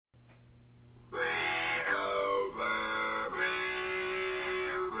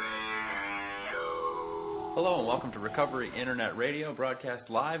Hello and welcome to Recovery Internet Radio, broadcast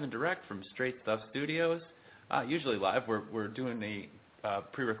live and direct from Straight Stuff Studios. Usually live. We're doing a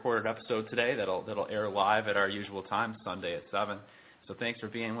pre-recorded episode today that'll air live at our usual time, Sunday at 7. So thanks for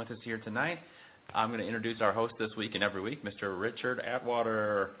being with us here tonight. I'm going to introduce our host this week and every week, Mr. Richard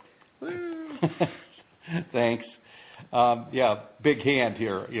Atwater. Woo! Thanks. Big hand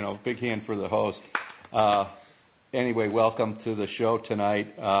here. Big hand for the host. Anyway, welcome to the show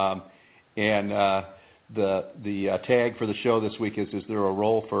tonight. The tag for the show this week is there a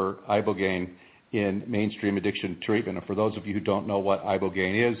role for Ibogaine in mainstream addiction treatment? And for those of you who don't know what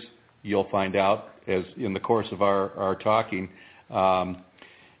Ibogaine is, you'll find out as in the course of our talking.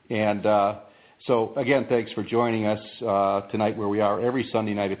 So, again, thanks for joining us tonight where we are every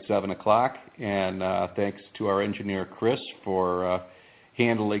Sunday night at 7 o'clock. And thanks to our engineer, Chris, for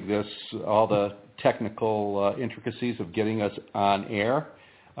handling this, all the technical intricacies of getting us on air.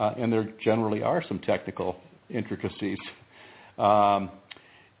 And there generally are some technical intricacies. So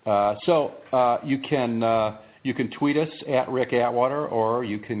you can tweet us at Rick Atwater, or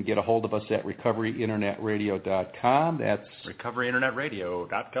you can get a hold of us at recoveryinternetradio.com. That's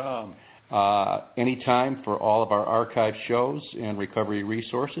recoveryinternetradio.com. Anytime for all of our archive shows and recovery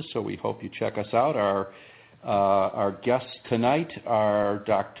resources. So we hope you check us out. Our guests tonight are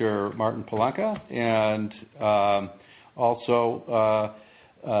Dr. Martin Polanco and also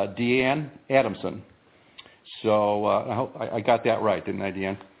Deanne Adamson. So I hope I got that right, didn't I,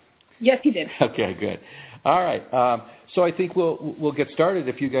 Deanne? Yes, you did. Okay, good. All right. So I think we'll get started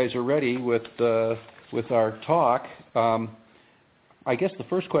if you guys are ready with our talk. I guess the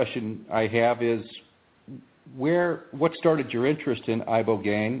first question I have is what started your interest in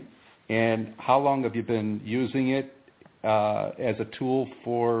Ibogaine, and how long have you been using it as a tool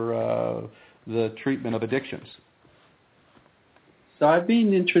for the treatment of addictions? So I've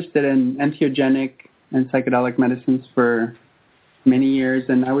been interested in entheogenic and psychedelic medicines for many years,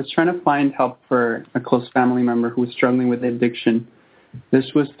 and I was trying to find help for a close family member who was struggling with addiction.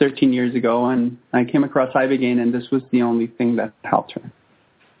 This was 13 years ago, and I came across Ibogaine, and this was the only thing that helped her.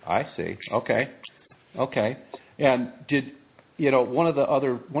 I see. Okay. And one of the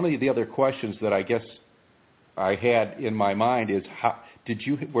other questions that I guess I had in my mind is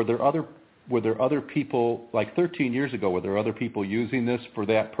were there other people, like 13 years ago, were there other people using this for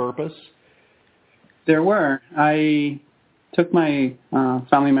that purpose? There were. I took my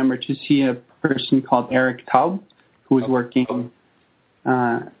family member to see a person called Eric Taub, who was working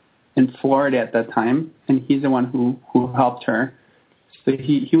in Florida at that time, and he's the one who helped her. So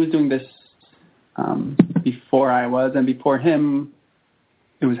he was doing this before I was, and before him,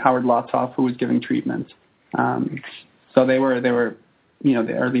 it was Howard Lotsoff who was giving treatment. So they were the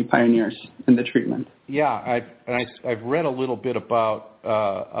early pioneers in the treatment. Yeah, I've read a little bit about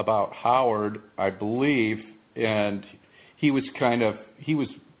Howard, I believe, and he was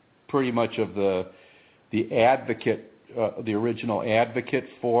pretty much of the advocate, the original advocate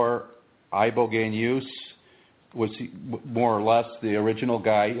for Ibogaine use. Was he more or less the original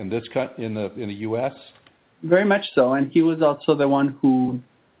guy in the U.S.? Very much so, and he was also the one who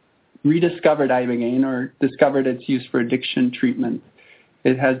rediscovered Ibogaine, or discovered its use for addiction treatment.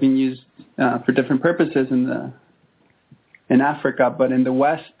 It has been used for different purposes in Africa, but in the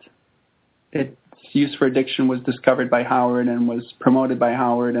West, its use for addiction was discovered by Howard and was promoted by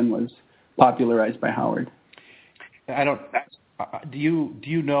Howard and was popularized by Howard. Do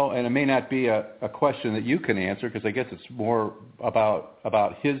you know? And it may not be a question that you can answer, because I guess it's more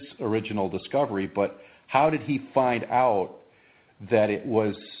about his original discovery. But how did he find out that it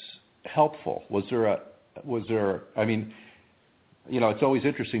was helpful? Was there? I mean, it's always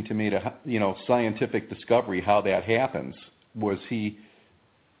interesting to me to, scientific discovery, how that happens. Did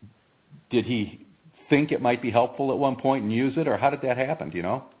he think it might be helpful at one point and use it, or how did that happen, do you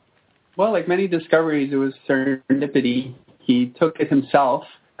know? Well, like many discoveries, it was serendipity. He took it himself,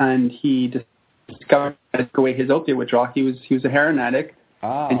 and he discovered how to take away his opiate withdrawal. He was a heroin addict,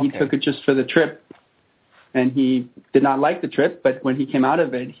 and he took it just for the trip. And he did not like the trip, but when he came out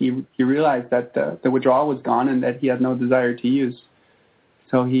of it, he realized that the withdrawal was gone and that he had no desire to use.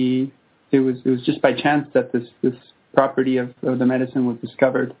 So it was just by chance that this property of the medicine was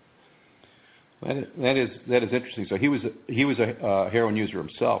discovered. That is interesting. So he was a heroin user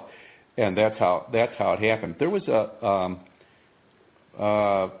himself, and that's how it happened. There was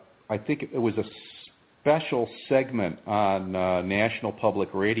I think it was a special segment on National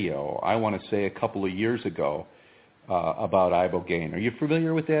Public Radio, I want to say a couple of years ago, about Ibogaine. Are you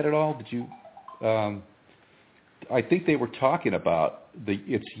familiar with that at all? Did you? I think they were talking about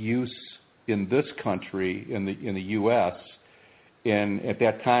its use in this country, in the U.S., and at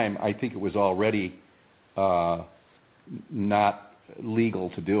that time, I think it was already not legal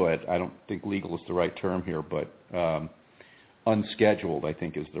to do it. I don't think legal is the right term here, but unscheduled, I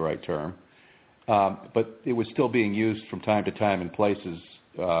think, is the right term. But it was still being used from time to time in places,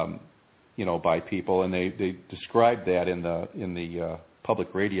 by people, and they described that in the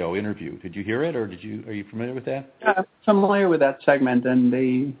public radio interview. Did you hear it, or are you familiar with that? I'm familiar with that segment, and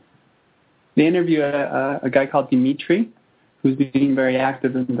they interview a guy called Dimitri, who's been very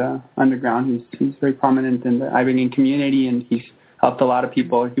active in the underground. He's very prominent in the Ibogaine community, and he's helped a lot of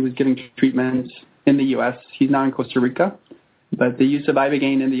people. He was giving treatments in the U.S. He's now in Costa Rica, but the use of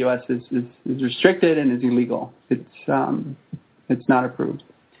Ibogaine in the U.S. is restricted and is illegal. It's not approved.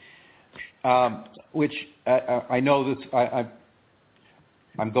 Which I know this.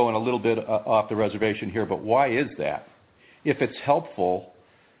 I'm going a little bit off the reservation here, but why is that? If it's helpful,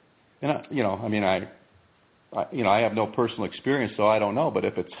 and I have no personal experience, so I don't know. But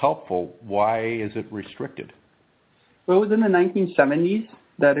if it's helpful, why is it restricted? Well, it was in the 1970s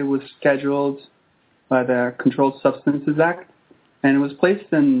that it was scheduled by the Controlled Substances Act, and it was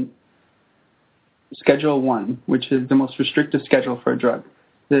placed in Schedule 1, which is the most restrictive schedule for a drug.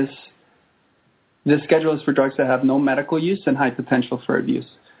 This schedule is for drugs that have no medical use and high potential for abuse.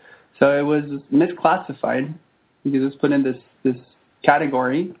 So it was misclassified because it was put in this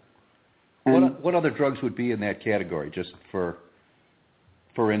category. And what other drugs would be in that category, just for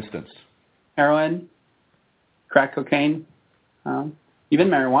instance? Heroin, crack cocaine, even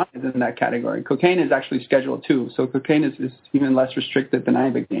marijuana is in that category. Cocaine is actually Schedule 2, so cocaine is even less restricted than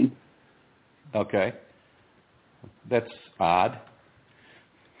Ibogaine. Okay. That's odd.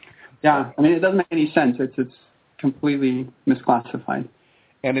 Yeah, it doesn't make any sense. It's completely misclassified.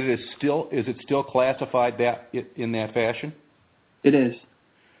 And is it still classified in that fashion? It is.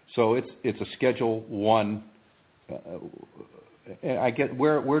 So it's a Schedule 1. I get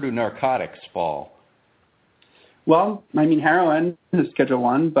where do narcotics fall? Well, heroin is Schedule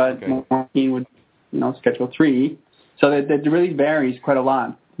 1, but morphine would, Schedule 3. So that really varies quite a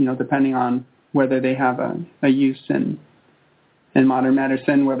lot, depending on whether they have a use in modern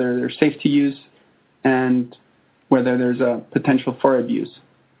medicine, whether they're safe to use, and whether there's a potential for abuse.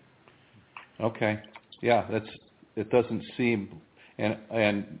 Okay. Yeah, it doesn't seem,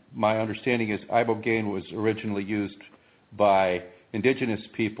 and my understanding is Ibogaine was originally used by indigenous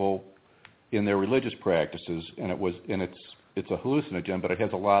people in their religious practices, and it's a hallucinogen, but it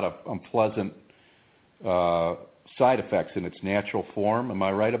has a lot of unpleasant side effects in its natural form. Am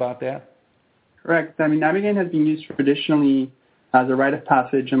I right about that? Correct. Ibogaine has been used traditionally as a rite of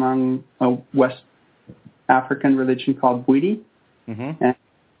passage among a West African religion called Bwiti, and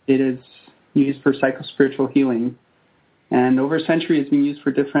it is used for psychospiritual healing. And over a century, it's been used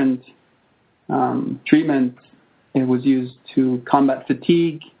for different treatments. It was used to combat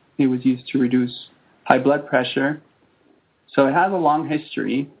fatigue. It was used to reduce high blood pressure. So it has a long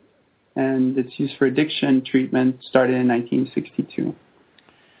history, and it's used for addiction treatment, started in 1962.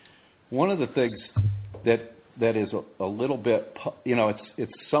 One of the things that is a little bit,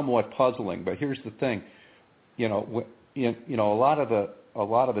 it's somewhat puzzling. But here's the thing, a lot of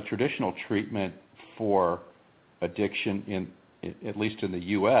the traditional treatment for addiction at least in the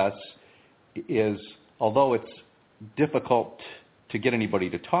U.S. is, although it's difficult to get anybody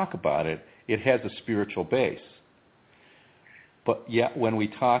to talk about it, it has a spiritual base. But yet, when we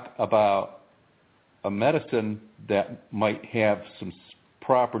talk about a medicine that might have some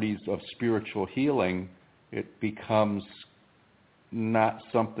properties of spiritual healing, it becomes not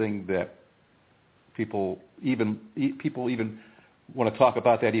something that people even want to talk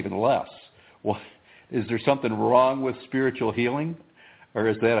about that even less. Well, is there something wrong with spiritual healing, or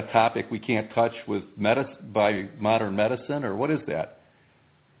is that a topic we can't touch with by modern medicine, or what is that?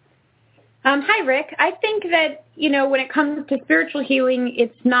 Hi, Rick. I think that, when it comes to spiritual healing,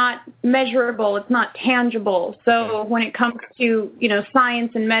 it's not measurable, it's not tangible. So when it comes to,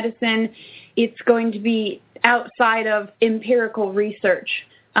 science and medicine, it's going to be outside of empirical research.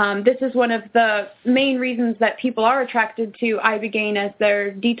 This is one of the main reasons that people are attracted to Ibogaine as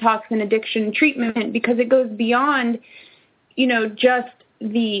their detox and addiction treatment, because it goes beyond, just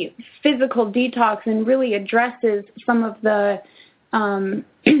the physical detox and really addresses some of the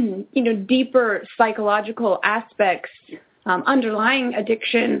deeper psychological aspects underlying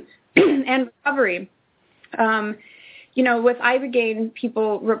addiction and recovery. With Ibogaine,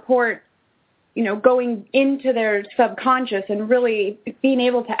 people report, going into their subconscious and really being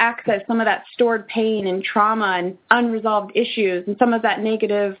able to access some of that stored pain and trauma and unresolved issues and some of that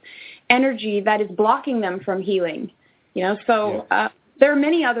negative energy that is blocking them from healing. there are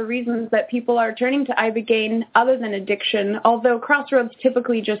many other reasons that people are turning to Ibogaine other than addiction. Although Crossroads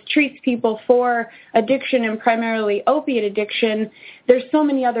typically just treats people for addiction and primarily opiate addiction, there's so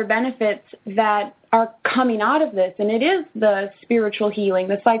many other benefits that are coming out of this. And it is the spiritual healing,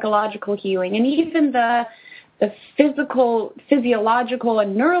 the psychological healing, and even the physical, physiological,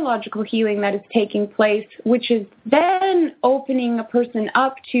 and neurological healing that is taking place, which is then opening a person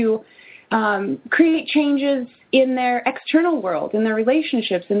up to create changes in their external world, in their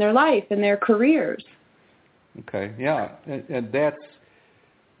relationships, in their life, in their careers. Okay, yeah, and that's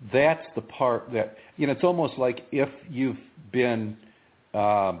the part that, it's almost like if you've been,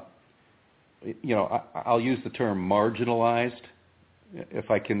 I'll use the term marginalized,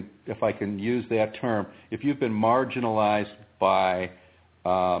 if I can use that term. If you've been marginalized by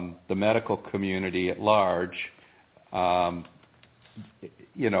the medical community at large,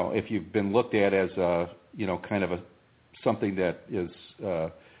 if you've been looked at as a, kind of something that is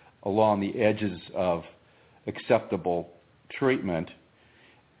along the edges of acceptable treatment,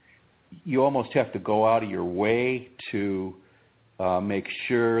 you almost have to go out of your way to make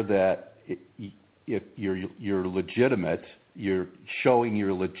sure that you're legitimate, you're showing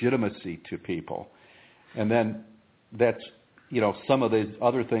your legitimacy to people. And then that's, some of these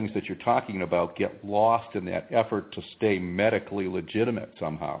other things that you're talking about get lost in that effort to stay medically legitimate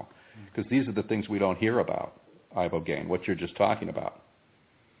somehow. Because these are the things we don't hear about, Ibogaine, what you're just talking about.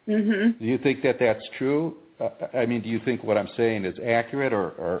 Mm-hmm. Do you think that that's true? Do you think what I'm saying is accurate,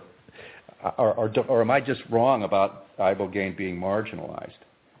 or am I just wrong about Ibogaine being marginalized?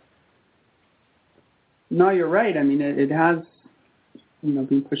 No, you're right. It has,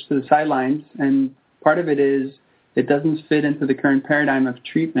 been pushed to the sidelines, and part of it is it doesn't fit into the current paradigm of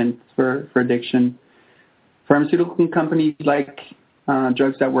treatment for addiction. Pharmaceutical companies like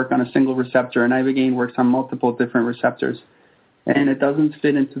drugs that work on a single receptor, and Ibogaine works on multiple different receptors. And it doesn't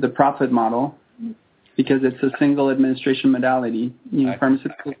fit into the profit model because it's a single administration modality.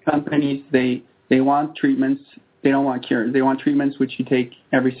 Pharmaceutical companies, they want treatments. They don't want cures. They want treatments which you take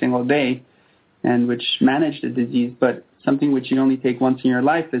every single day and which manage the disease, but something which you only take once in your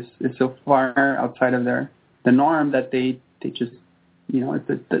life is so far outside of the norm that they just,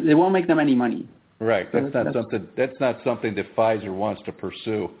 it won't make them any money. Right. That's not something that Pfizer wants to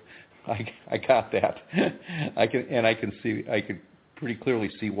pursue. I got that. I can pretty clearly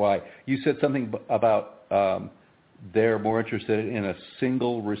see why. You said something about they're more interested in a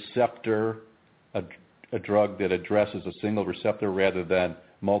single receptor, a drug that addresses a single receptor rather than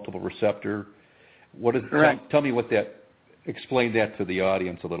multiple receptor. Tell me what that. Explain that to the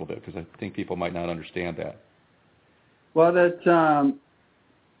audience a little bit, because I think people might not understand that. Well, that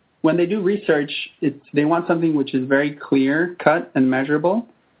when they do research, they want something which is very clear, cut, and measurable.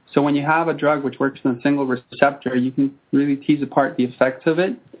 So when you have a drug which works on a single receptor, you can really tease apart the effects of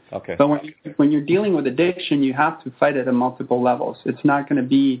it. Okay. But when you're dealing with addiction, you have to fight it at multiple levels. It's not going to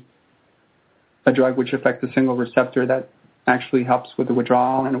be a drug which affects a single receptor that actually helps with the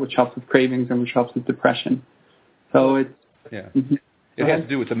withdrawal and which helps with cravings and which helps with depression. So it's... Yeah. It has to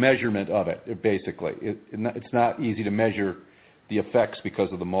do with the measurement of it, basically. It's not easy to measure the effects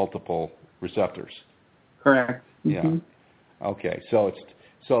because of the multiple receptors. Correct. Yeah. Okay. So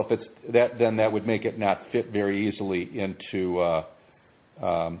if it's that, then that would make it not fit very easily into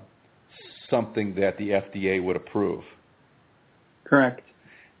something that the FDA would approve. Correct.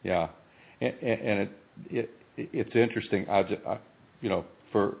 Yeah. And it's interesting.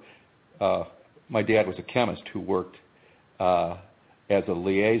 My dad was a chemist who worked as a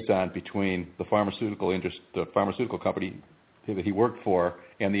liaison between the pharmaceutical company that he worked for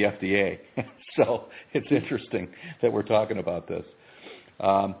and the FDA. So it's interesting that we're talking about this.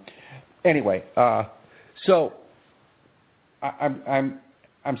 Anyway, so I'm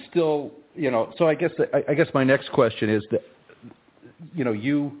still, so I guess my next question is that,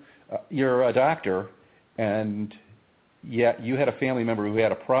 you're a doctor, and yet you had a family member who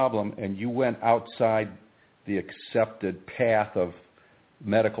had a problem, and you went outside the accepted path of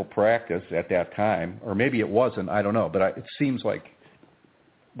medical practice at that time, or maybe it wasn't, I don't know, but it seems like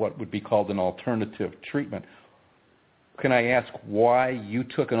what would be called an alternative treatment. Can I ask why you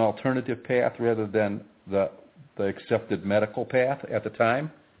took an alternative path rather than the accepted medical path at the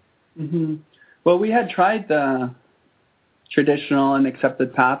time? Mm-hmm. Well, we had tried the traditional and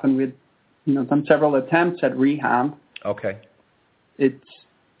accepted path, and we had done several attempts at rehab. Okay. It's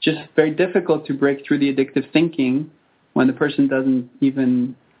just very difficult to break through the addictive thinking when the person doesn't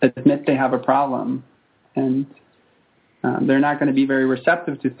even admit they have a problem. And they're not going to be very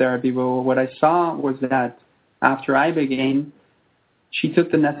receptive to therapy. But what I saw was that after Ibogaine, she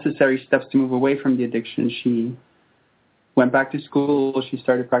took the necessary steps to move away from the addiction. went back to school. She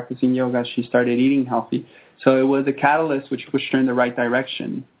started practicing yoga. She started eating healthy. So it was a catalyst which pushed her in the right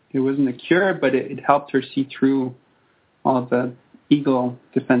direction. It wasn't a cure, but it helped her see through all of the ego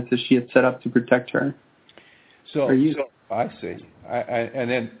defenses she had set up to protect her. So I see.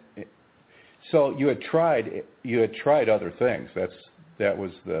 So you had tried other things. That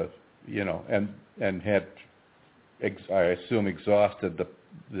was the, and had, I assume, exhausted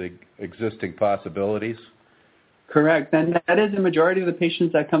the existing possibilities. Correct, and that is the majority of the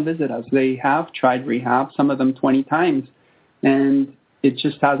patients that come visit us. They have tried rehab, some of them 20 times, and it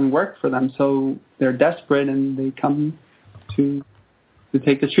just hasn't worked for them. So they're desperate, and they come to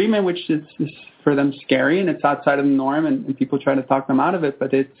take the treatment, which is for them scary, and it's outside of the norm, and people try to talk them out of it,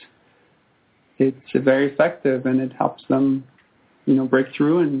 but it's very effective, and it helps them, break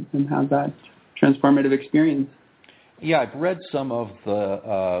through and have that transformative experience. Yeah, I've read some of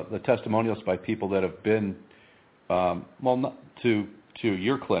the testimonials by people that have been, to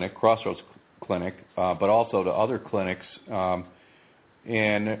your clinic, Crossroads Clinic, but also to other clinics,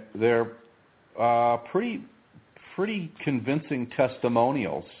 and they're pretty convincing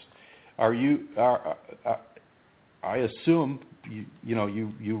testimonials. I assume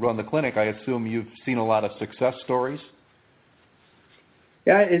you run the clinic. I assume you've seen a lot of success stories.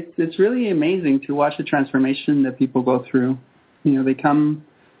 Yeah, it's really amazing to watch the transformation that people go through. They come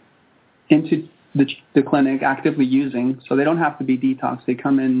into the clinic actively using, so they don't have to be detox. They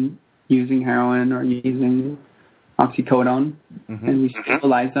come in using heroin or using oxycodone, and we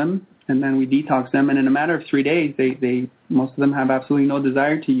stabilize them, and then we detox them. And in a matter of 3 days, they most of them have absolutely no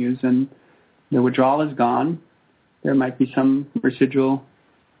desire to use, and the withdrawal is gone. There might be some residual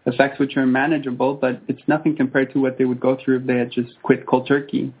effects which are manageable, but it's nothing compared to what they would go through if they had just quit cold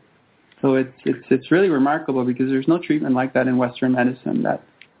turkey. So it's really remarkable because there's no treatment like that in Western medicine that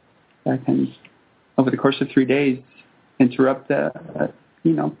can, over the course of 3 days, interrupt a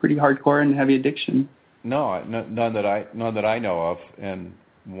pretty hardcore and heavy addiction. No, none that I know of. And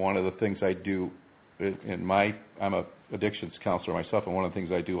one of the things I do I'm a addictions counselor myself, and one of the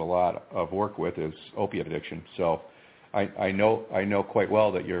things I do a lot of work with is opiate addiction. So I know quite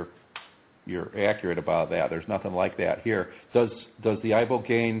well that you're accurate about that. There's nothing like that here. Does the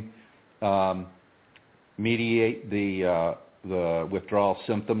Ibogaine mediate the withdrawal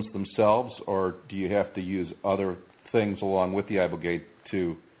symptoms themselves, or do you have to use other things along with the Ibogaine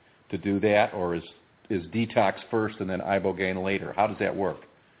to do that, or is detox first and then Ibogaine later? How does that work?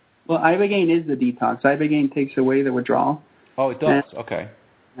 Well, Ibogaine is the detox. Ibogaine takes away the withdrawal. Oh, it does? Okay.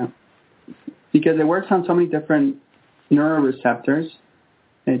 Yeah. Because it works on so many different neuroreceptors.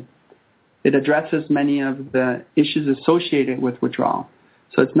 It addresses many of the issues associated with withdrawal.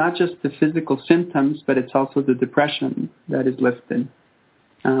 So it's not just the physical symptoms, but it's also the depression that is lifted.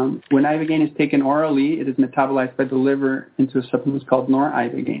 When Ibogaine is taken orally, it is metabolized by the liver into a substance called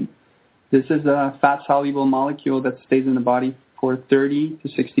noribogaine. This is a fat-soluble molecule that stays in the body for 30 to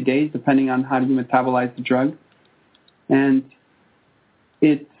 60 days, depending on how you metabolize the drug. And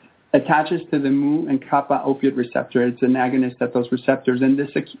it attaches to the mu and kappa opiate receptor. It's an agonist at those receptors, and this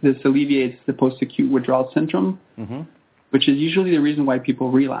alleviates the post-acute withdrawal syndrome, which is usually the reason why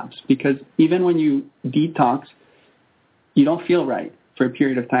people relapse. Because even when you detox, you don't feel right for a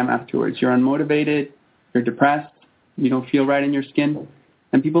period of time afterwards. You're unmotivated, you're depressed, you don't feel right in your skin,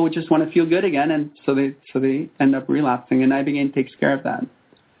 and people would just want to feel good again, and so they end up relapsing, and Ibogaine takes care of that.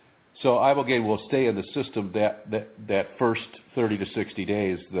 So Ibogaine will stay in the system that first 30 to 60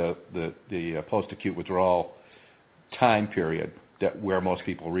 days, the post-acute withdrawal time period where most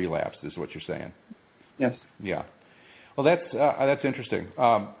people relapse, is what you're saying. Yes. Yeah. Well, that's interesting.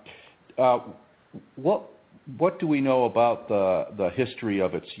 What do we know about the history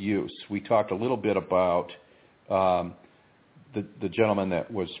of its use? We talked a little bit about the gentleman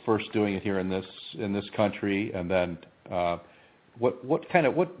that was first doing it here in this country, and then what's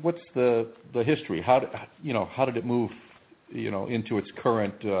the history? How did it move into its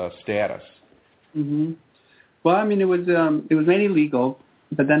current status? Mm-hmm. Well, I mean, it was made illegal,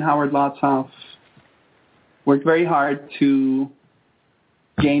 but then Howard Lotsoff worked very hard to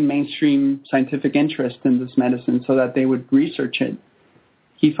gain mainstream scientific interest in this medicine so that they would research it.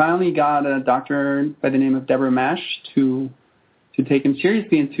 He finally got a doctor by the name of Deborah Mash to take him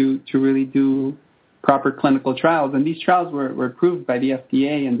seriously and to really do proper clinical trials. And these trials were approved by the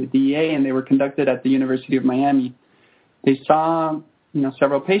FDA and the DEA, and they were conducted at the University of Miami. They saw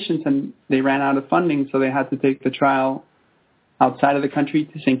several patients, and they ran out of funding, so they had to take the trial outside of the country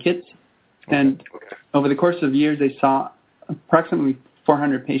to St. Kitts. And over the course of years, they saw approximately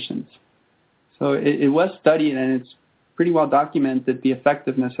 400 patients. So it was studied, and it's pretty well documented, the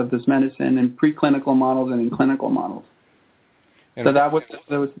effectiveness of this medicine in preclinical models and in clinical models. And so that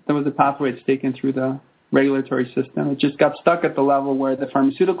was a pathway it's taken through the regulatory system. It just got stuck at the level where the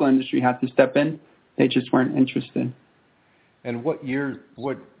pharmaceutical industry had to step in. They just weren't interested. And what years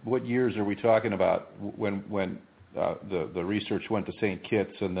are we talking about when the research went to St.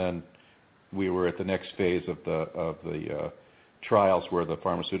 Kitts, and then we were at the next phase of the trials where the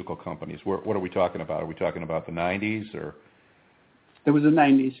pharmaceutical companies? What are we talking about? Are we talking about the 90s or? It was the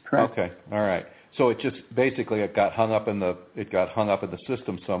 90s, correct? Okay, all right. So it just basically it got hung up in the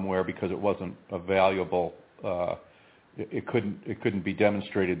system somewhere because it wasn't a valuable. It couldn't be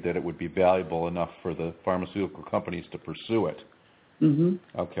demonstrated that it would be valuable enough for the pharmaceutical companies to pursue it. Mm-hmm.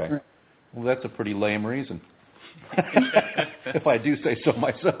 Okay. Right. Well, that's a pretty lame reason, if I do say so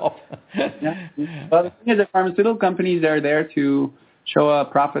myself. Yeah. Well, the thing is that pharmaceutical companies are there to show a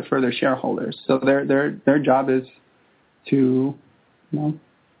profit for their shareholders. So their job is to,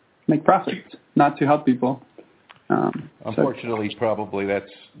 make profits, not to help people. Unfortunately, probably that's,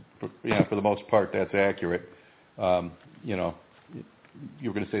 for the most part, that's accurate. You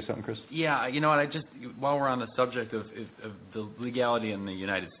were going to say something, Chris? Yeah, while we're on the subject of the legality in the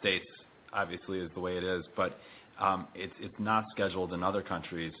United States, obviously is the way it is, but it's not scheduled in other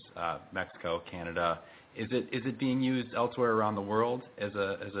countries, Mexico, Canada. Is it being used elsewhere around the world as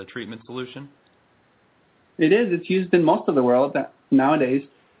a treatment solution? It is. It's used in most of the world nowadays.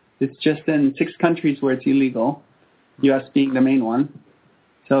 It's just in 6 countries where it's illegal, U.S. being the main one.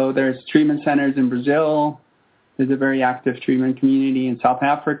 So there's treatment centers in Brazil. There's a very active treatment community in South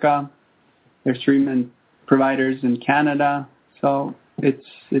Africa. There's treatment providers in Canada. So it's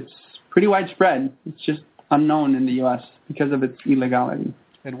pretty widespread. It's just unknown in the U.S. because of its illegality.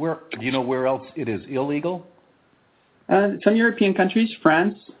 And do you know where else it is illegal? Some European countries,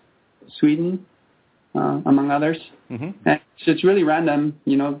 France, Sweden, among others. Mm-hmm. And it's really random.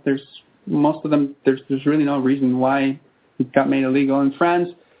 There's most of them. There's really no reason why it got made illegal. In France,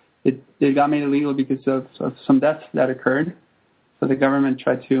 it got made illegal because of some deaths that occurred. So the government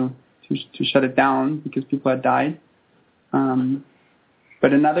tried to shut it down because people had died.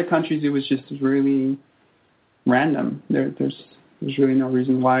 But in other countries, it was just really random. There's really no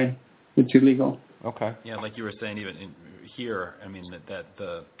reason why it's illegal. Okay. Yeah, like you were saying, even here, that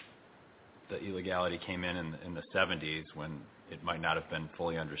the illegality came in the 70s when it might not have been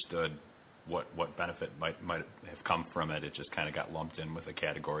fully understood what benefit might have come from it. It just kind of got lumped in with a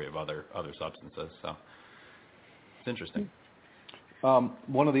category of other substances. So it's interesting.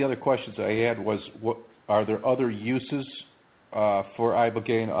 One of the other questions I had was, are there other uses for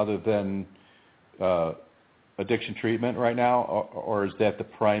Ibogaine other than addiction treatment right now, or is that the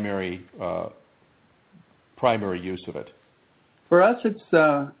primary use of it? For us, it's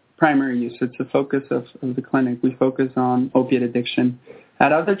primary use. It's the focus of the clinic. We focus on opiate addiction.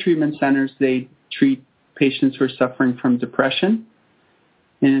 At other treatment centers, they treat patients who are suffering from depression.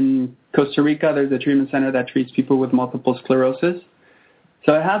 In Costa Rica, there's a treatment center that treats people with multiple sclerosis.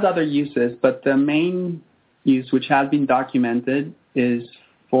 So it has other uses, but the main use, which has been documented, is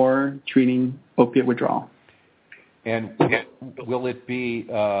for treating opiate withdrawal. And will it be,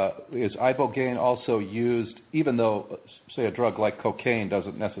 is Ibogaine also used, even though, say, a drug like cocaine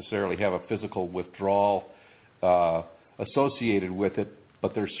doesn't necessarily have a physical withdrawal associated with it,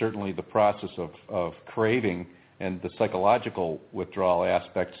 but there's certainly the process of craving and the psychological withdrawal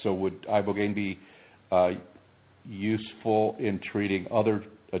aspect. So would Ibogaine be useful in treating other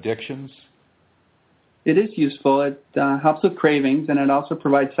addictions? It is useful. It helps with cravings, and it also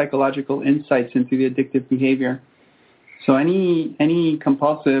provides psychological insights into the addictive behavior. So any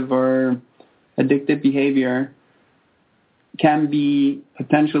compulsive or addictive behavior can be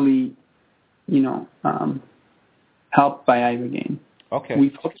potentially, helped by Ibogaine. Okay. We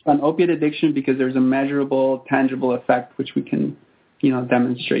focus on opiate addiction because there's a measurable, tangible effect which we can,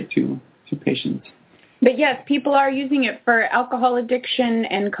 demonstrate to patients. But yes, people are using it for alcohol addiction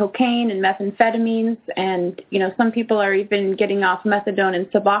and cocaine and methamphetamines, and some people are even getting off methadone and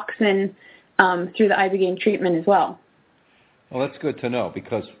Suboxone through the Ibogaine treatment as well. Well, that's good to know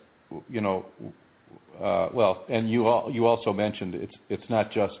because, and you also mentioned it's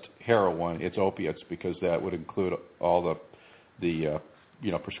not just heroin, it's opiates, because that would include all the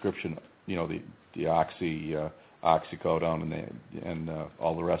prescription, the oxycodone and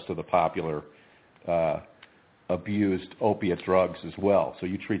all the rest of the popular abused opiate drugs as well. So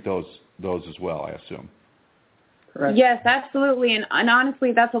you treat those as well, I assume. Correct. Yes, absolutely. And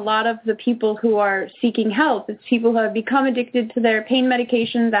honestly, that's a lot of the people who are seeking help. It's people who have become addicted to their pain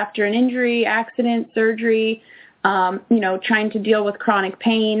medications after an injury, accident, surgery, trying to deal with chronic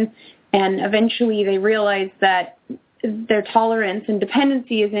pain. And eventually they realize that their tolerance and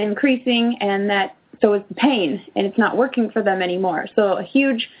dependency is increasing and that so is the pain, and it's not working for them anymore. So a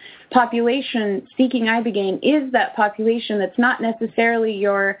huge population seeking Ibogaine is that population that's not necessarily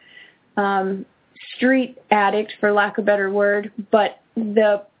your street addict, for lack of a better word, but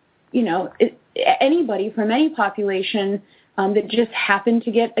anybody from any population that just happened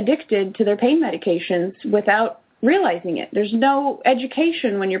to get addicted to their pain medications without realizing it. There's no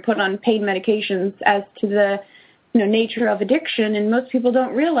education when you're put on pain medications as to the nature of addiction, and most people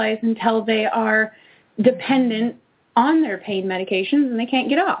don't realize until they are dependent on their pain medications and they can't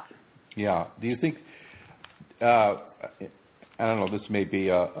get off. Yeah. Do you think, I don't know, this may be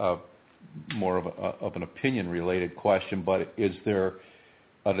a more of an opinion-related question, but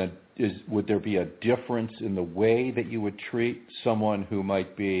would there be a difference in the way that you would treat someone who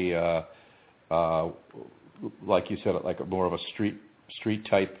might be, like you said, like more of a street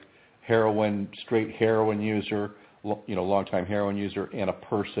type straight heroin user, long-time heroin user, and a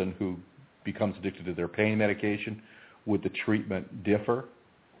person who becomes addicted to their pain medication? Would the treatment differ?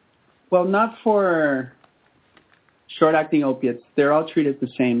 Well, not for short-acting opiates. They're all treated the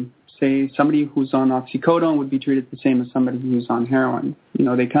same. Say somebody who's on oxycodone would be treated the same as somebody who's on heroin.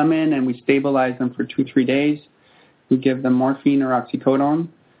 They come in and we stabilize them for 2-3 days. We give them morphine or oxycodone,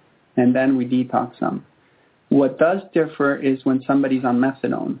 and then we detox them. What does differ is when somebody's on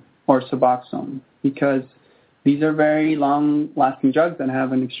methadone or Suboxone, because these are very long-lasting drugs that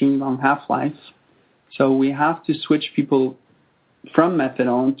have an extremely long half-life. So we have to switch people from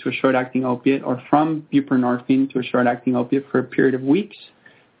methadone to a short-acting opiate or from buprenorphine to a short-acting opiate for a period of weeks,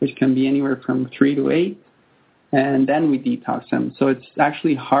 which can be anywhere from 3 to 8, and then we detox them. So it's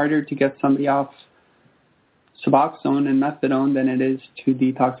actually harder to get somebody off Suboxone and methadone than it is to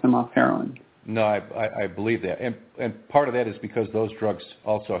detox them off heroin. No, I believe that. And part of that is because those drugs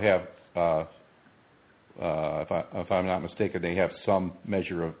also have, if I'm not mistaken, they have some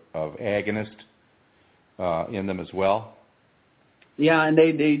measure of agonist in them as well. Yeah, and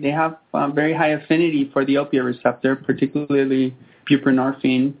they have very high affinity for the opiate receptor, particularly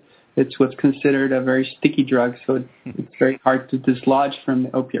buprenorphine. It's what's considered a very sticky drug, so it's very hard to dislodge from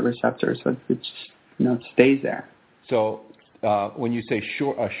the opiate receptor. So it stays there. So when you say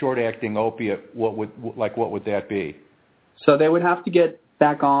a short-acting opiate, what would that be? So they would have to get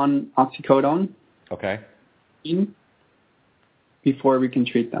back on oxycodone. Okay. Before we can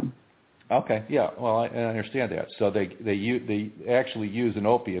treat them. Okay. Yeah. Well, I understand that. So they actually use an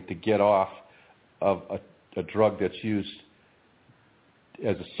opiate to get off of a drug that's used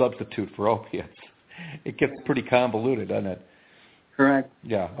as a substitute for opiates. It gets pretty convoluted, doesn't it? Correct.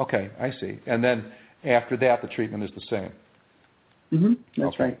 Yeah. Okay. I see. And then after that, the treatment is the same. Mm-hmm.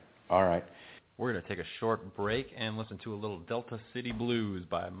 That's okay. right. All right. We're going to take a short break and listen to a little Delta City Blues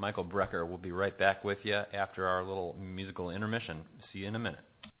by Michael Brecker. We'll be right back with you after our little musical intermission. See you in a minute.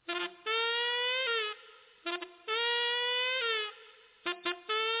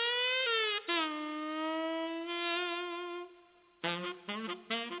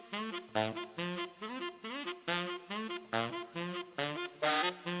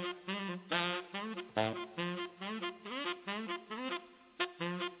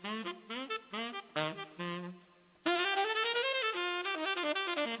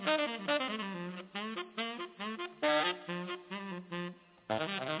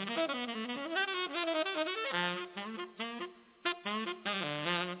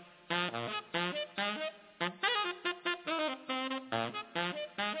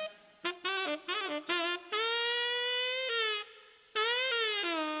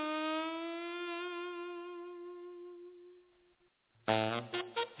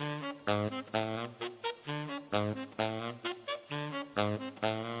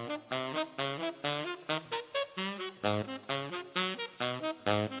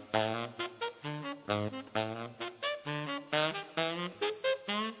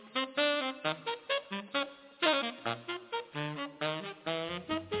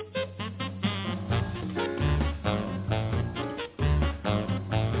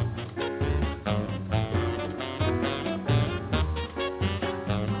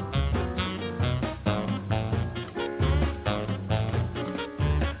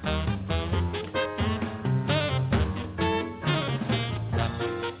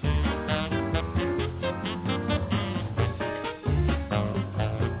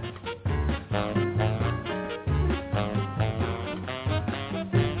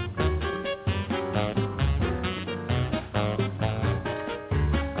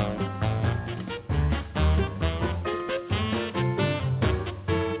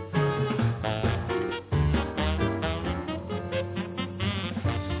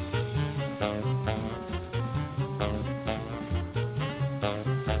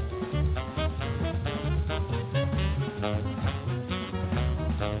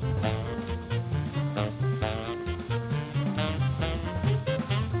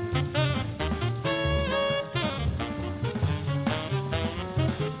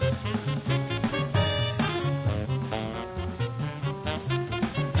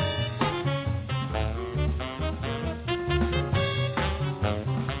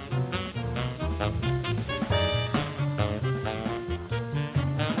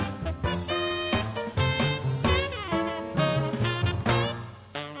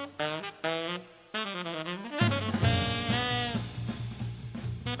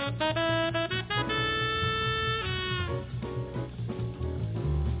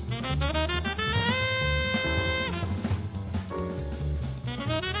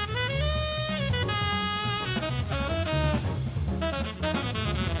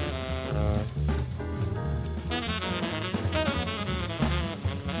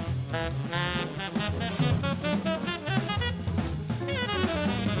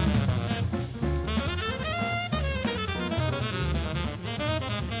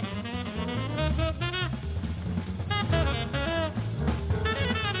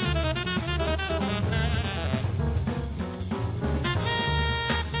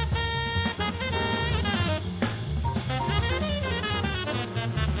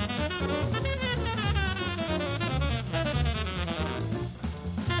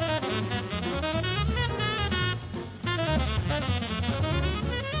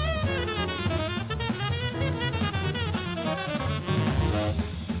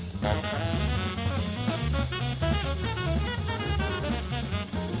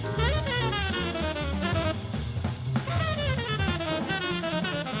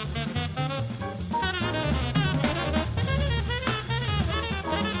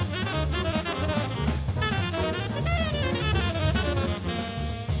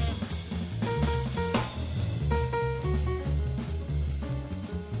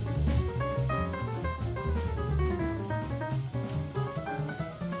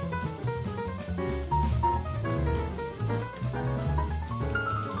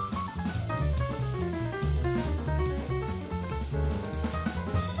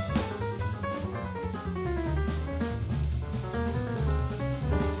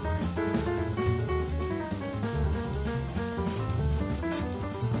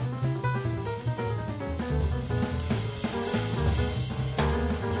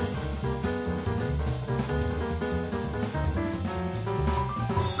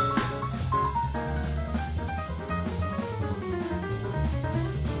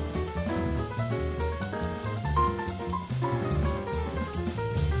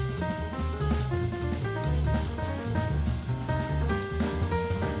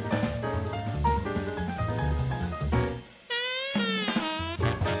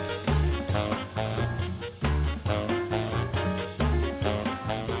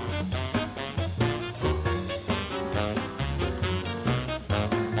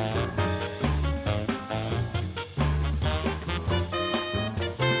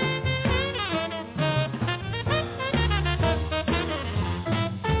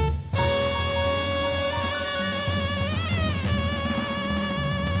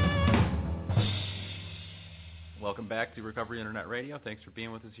 back to Recovery Internet Radio. Thanks for being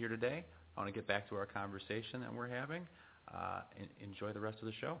with us here today. I want to get back to our conversation that we're having. Enjoy the rest of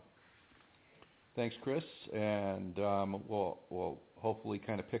the show. Thanks, Chris. And we'll hopefully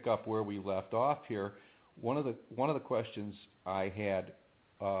kind of pick up where we left off here. One of the questions I had,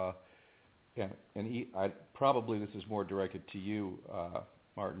 probably this is more directed to you,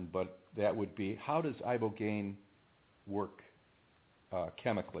 Martin, but that would be, how does Ibogaine work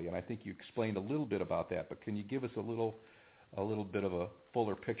chemically? And I think you explained a little bit about that, but can you give us a little bit of a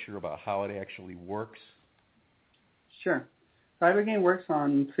fuller picture about how it actually works? Sure. So Ibogaine works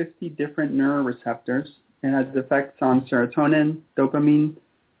on 50 different neuroreceptors. It has effects on serotonin, dopamine,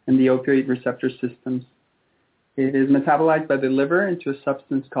 and the opioid receptor systems. It is metabolized by the liver into a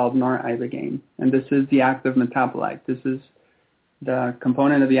substance called noribogaine, and this is the active metabolite. This is the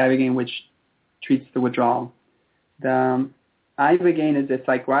component of the Ibogaine which treats the withdrawal. The Ibogaine is a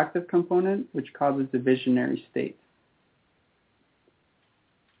psychoactive component which causes the visionary state.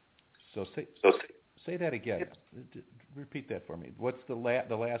 So say that again. Repeat that for me. What's the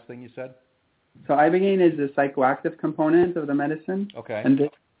last thing you said? So Ibogaine is a psychoactive component of the medicine. Okay. And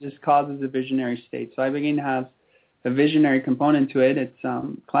this causes a visionary state. So Ibogaine has a visionary component to it. It's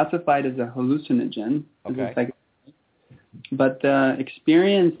classified as a hallucinogen. Okay. But the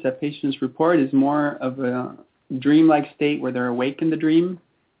experience that patients report is more of a dreamlike state where they're awake in the dream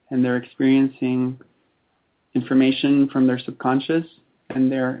and they're experiencing information from their subconscious,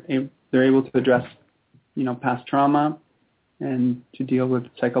 and they're able to address, past trauma and to deal with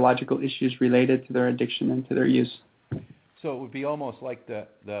psychological issues related to their addiction and to their use. So it would be almost like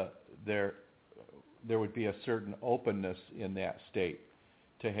there would be a certain openness in that state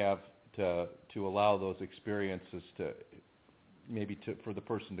to allow those experiences for the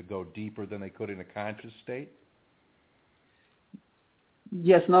person to go deeper than they could in a conscious state?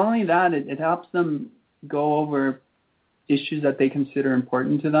 Yes, not only that, it helps them go over issues that they consider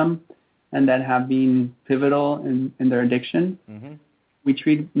important to them and that have been pivotal in their addiction. Mm-hmm. We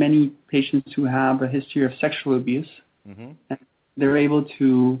treat many patients who have a history of sexual abuse, mm-hmm. and they're able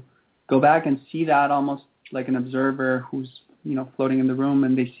to go back and see that almost like an observer who's, floating in the room,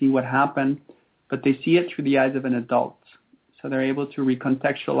 and they see what happened, but they see it through the eyes of an adult. So they're able to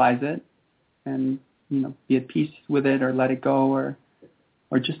recontextualize it and, be at peace with it or let it go or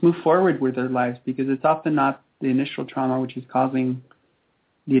just move forward with their lives, because it's often not the initial trauma which is causing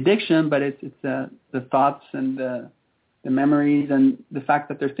the addiction, but it's the thoughts and the memories and the fact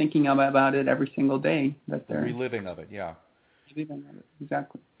that they're thinking about it every single day. That they're reliving of it, yeah. Reliving of it,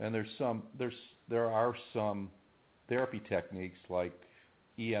 exactly. And there are some therapy techniques like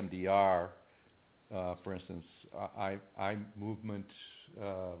EMDR, for instance, eye movement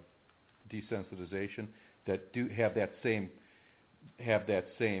desensitization, that do have that same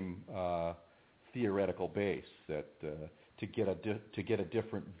theoretical base, that to get a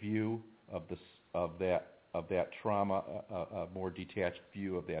different view of that trauma, a more detached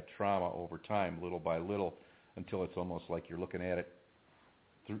view of that trauma over time, little by little, until it's almost like you're looking at it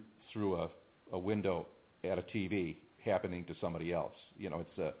through a window at a TV happening to somebody else.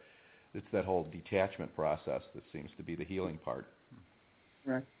 It's that whole detachment process that seems to be the healing part.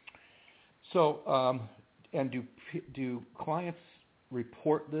 Right. So, and do clients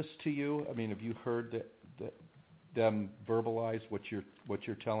report this to you? I mean, have you heard them verbalize what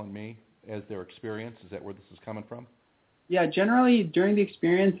you're telling me as their experience? Is that where this is coming from? Yeah, generally during the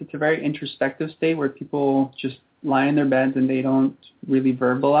experience, it's a very introspective state where people just lie in their beds and they don't really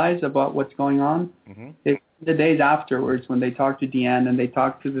verbalize about what's going on. Mm-hmm. The days afterwards, when they talk to Deanne and they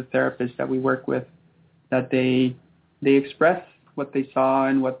talk to the therapist that we work with, that they express what they saw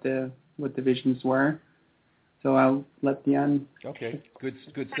and what the visions were. So I'll let Deanne. Okay, good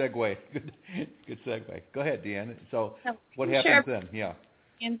segue. Good segue. Go ahead, Deanne. So what happens then? Yeah.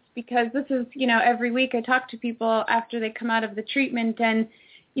 Because this is, every week I talk to people after they come out of the treatment, and,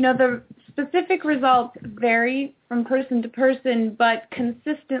 the specific results vary from person to person, but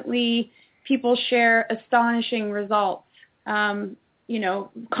consistently people share astonishing results. Common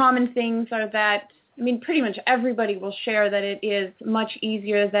things are that, pretty much everybody will share that it is much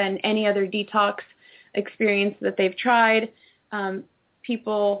easier than any other detox experience that they've tried.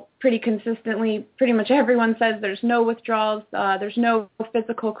 People pretty consistently, pretty much everyone says there's no withdrawals, there's no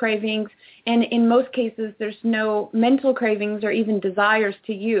physical cravings, and in most cases there's no mental cravings or even desires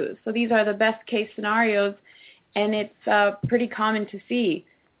to use. So these are the best case scenarios, and it's pretty common to see.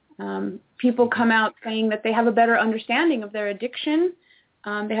 People come out saying that they have a better understanding of their addiction,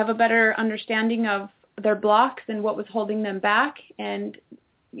 they have a better understanding of their blocks and what was holding them back, and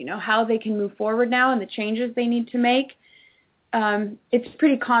how they can move forward now and the changes they need to make. It's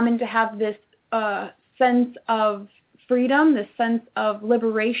pretty common to have this sense of freedom, this sense of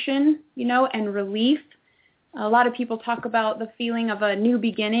liberation, and relief. A lot of people talk about the feeling of a new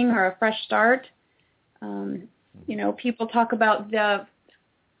beginning or a fresh start. People talk about the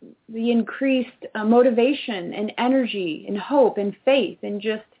increased motivation and energy and hope and faith and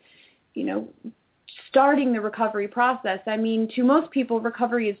just, starting the recovery process. I mean, to most people,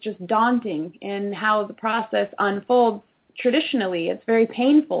 recovery is just daunting in how the process unfolds traditionally. It's very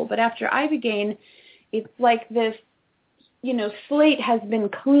painful. But after Ibogaine, it's like this, slate has been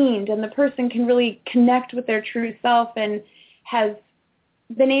cleaned and the person can really connect with their true self and has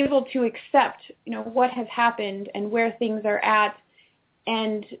been able to accept, what has happened and where things are at,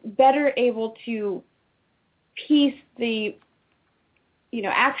 and better able to piece the,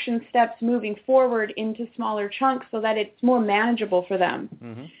 action steps moving forward into smaller chunks so that it's more manageable for them.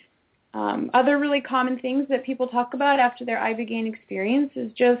 Mm-hmm. Other really common things that people talk about after their Ibogaine experience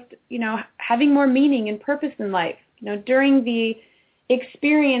is just, having more meaning and purpose in life. During the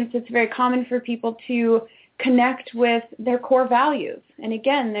experience, it's very common for people to connect with their core values and,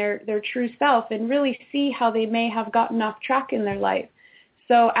 again, their true self, and really see how they may have gotten off track in their life.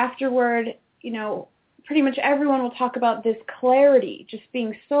 So afterward, pretty much everyone will talk about this clarity, just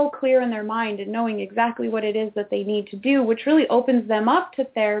being so clear in their mind and knowing exactly what it is that they need to do, which really opens them up to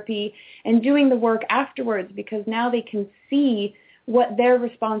therapy and doing the work afterwards, because now they can see what their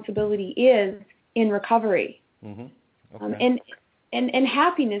responsibility is in recovery. Mm-hmm. Okay. And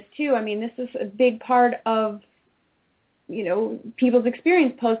happiness too. I mean, this is a big part of, people's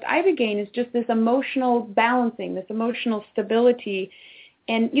experience post-Ibogaine, is just this emotional balancing, this emotional stability.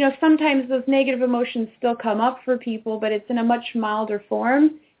 And, sometimes those negative emotions still come up for people, but it's in a much milder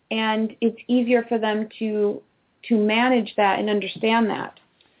form, and it's easier for them to manage that and understand that.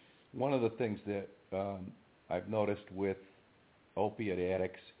 One of the things that I've noticed with opiate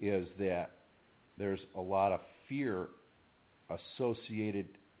addicts is that there's a lot of fear associated.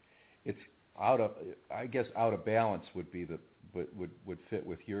 It's out of balance would be would fit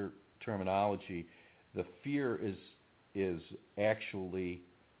with your terminology. The fear is actually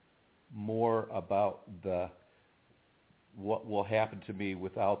more about what will happen to me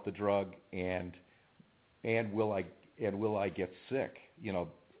without the drug, and will I get sick?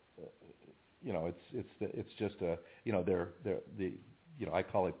 It's just I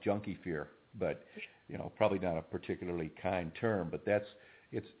call it junkie fear, but probably not a particularly kind term, but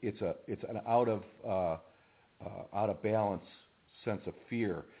it's an out of balance sense of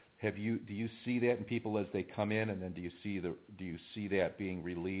fear. Do you see that in people as they come in, and then do you see that being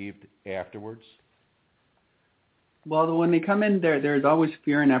relieved afterwards? Well, when they come in, there's always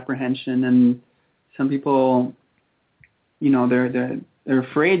fear and apprehension, and some people, they're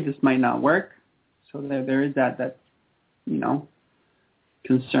afraid this might not work, so there is that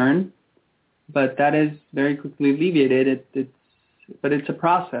concern, but that is very quickly alleviated. But it's a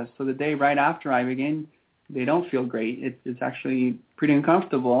process. So the day right after Ibogaine, they don't feel great. It's actually pretty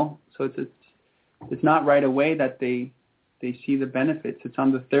uncomfortable. So it's not right away that they see the benefits. It's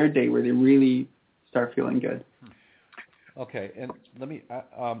on the third day where they really start feeling good. Okay, and let me.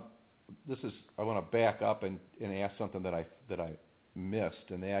 I want to back up and ask something that I missed,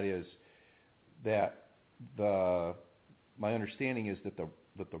 and that is that my understanding is that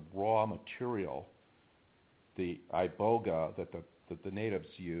the raw material, the iboga that the natives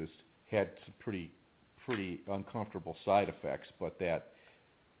used, had some pretty uncomfortable side effects, but that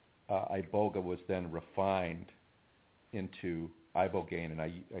iboga was then refined into Ibogaine, and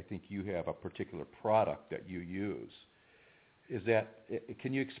I think you have a particular product that you use.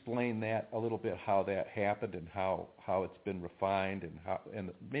 Can you explain that a little bit, how that happened and how it's been refined,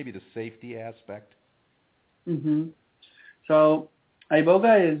 and maybe the safety aspect? Mm-hmm. So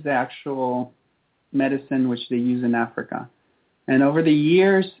Iboga is the actual medicine which they use in Africa. And over the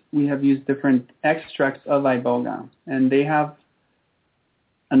years, we have used different extracts of Iboga, and they have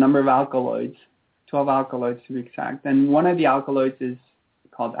a number of alkaloids, 12 alkaloids to be exact. And one of the alkaloids is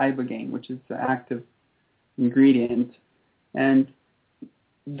called Ibogaine, which is the active ingredient. And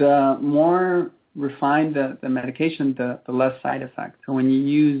the more refined the medication, the less side effects. So when you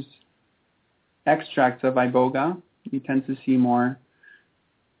use extracts of Iboga, you tend to see more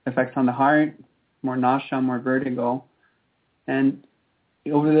effects on the heart, more nausea, more vertigo. And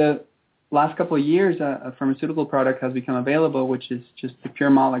over the last couple of years, a pharmaceutical product has become available, which is just the pure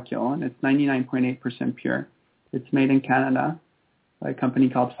molecule, and it's 99.8% pure. It's made in Canada by a company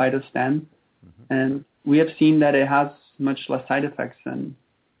called Phytostem, mm-hmm. And we have seen that it has much less side effects than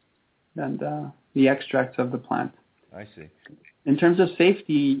the extracts of the plant. I see. In terms of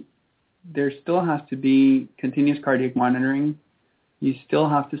safety, there still has to be continuous cardiac monitoring, you still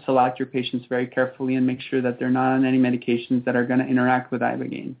have to select your patients very carefully and make sure that they're not on any medications that are going to interact with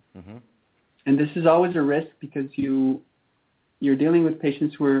Ibogaine. Mm-hmm. And this is always a risk because you're dealing with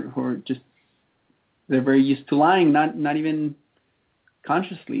patients who are just, they're very used to lying, not even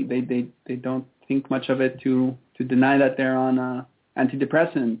consciously. They don't think much of it to deny that they're on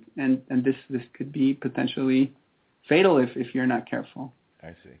antidepressant, and this could be potentially fatal if you're not careful. I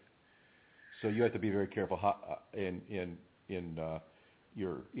see. So you have to be very careful in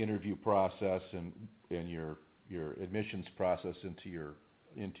your interview process and in your admissions process into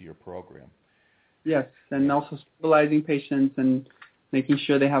your program. Yes, and also stabilizing patients and making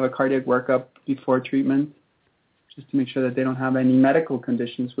sure they have a cardiac workup before treatment, just to make sure that they don't have any medical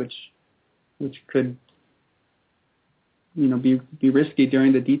conditions which could, be risky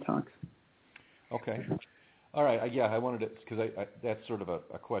during the detox. Okay. All right. Yeah, I wanted to, because that's sort of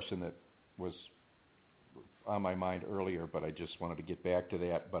a question that was on my mind earlier, but I just wanted to get back to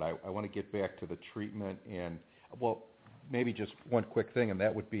that. But I want to get back to the treatment and, well, maybe just one quick thing, and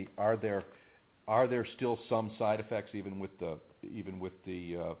that would be: are there still some side effects even with the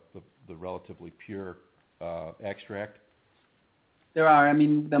relatively pure extract? There are. I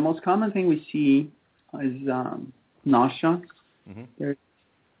mean, the most common thing we see is nausea. Mm-hmm. There's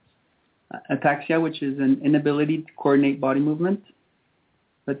ataxia, which is an inability to coordinate body movement.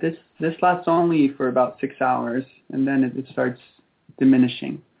 But this lasts only for about 6 hours, and then it starts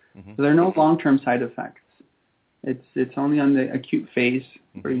diminishing. Mm-hmm. So there are no long-term side effects. It's only on the acute phase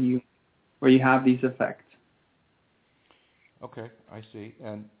mm-hmm. where you have these effects. Okay, I see.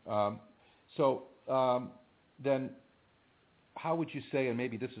 And then how would you say, and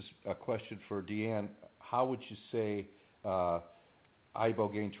maybe this is a question for Deanne, how would you say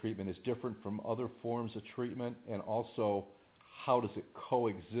Ibogaine treatment is different from other forms of treatment, and also how does it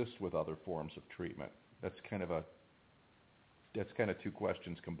coexist with other forms of treatment? That's kind of two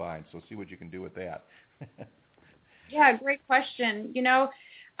questions combined, so see what you can do with that. Yeah, great question.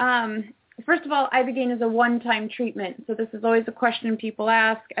 First of all, Ibogaine is a one-time treatment, so this is always a question people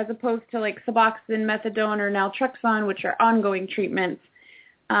ask, as opposed to like Suboxone, Methadone, or Naltrexone, which are ongoing treatments.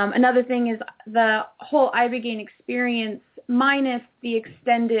 Another thing is the whole Ibogaine experience, minus the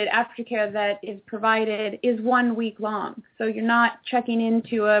extended aftercare that is provided, is 1 week long. So you're not checking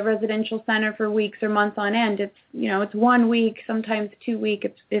into a residential center for weeks or months on end. It's 1 week, sometimes 2 weeks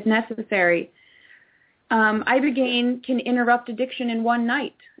if necessary. Ibogaine can interrupt addiction in one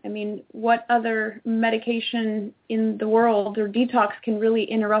night. I mean, what other medication in the world or detox can really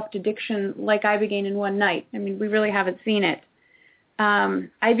interrupt addiction like Ibogaine in one night? I mean, we really haven't seen it.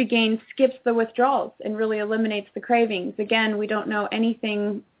 Ibogaine skips the withdrawals and really eliminates the cravings. Again, we don't know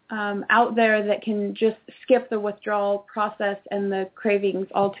anything out there that can just skip the withdrawal process and the cravings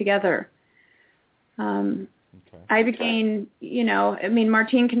altogether. Ibogaine,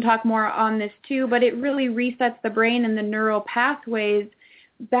 Martine can talk more on this too, but it really resets the brain and the neural pathways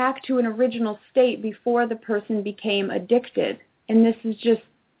back to an original state before the person became addicted. And this is just,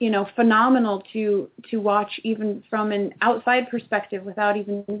 phenomenal to watch even from an outside perspective without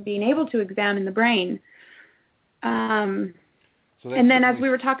even being able to examine the brain. And then as we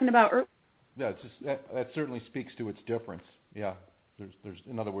were talking about that certainly speaks to its difference. Yeah. There's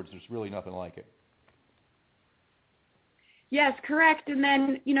in other words, there's really nothing like it. Yes, correct. And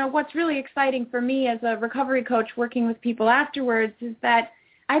then, what's really exciting for me as a recovery coach working with people afterwards is that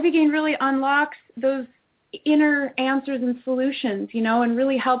Ibogaine really unlocks those inner answers and solutions, and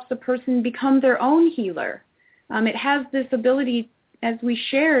really helps the person become their own healer. It has this ability, as we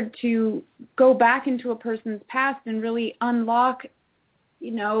shared, to go back into a person's past and really unlock,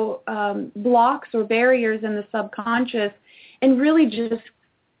 blocks or barriers in the subconscious, and really just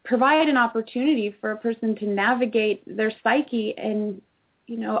provide an opportunity for a person to navigate their psyche and,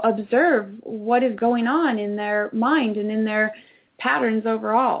 observe what is going on in their mind and in their patterns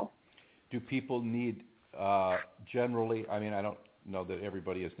overall. Do people need generally, I mean, I don't know that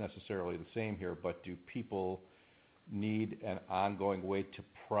everybody is necessarily the same here, but do people need an ongoing way to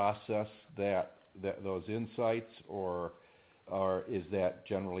process those insights, or is that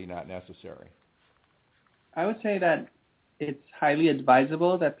generally not necessary? I would say that it's highly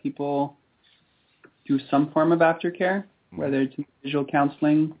advisable that people do some form of aftercare, whether it's individual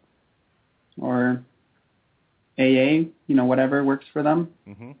counseling or AA, whatever works for them.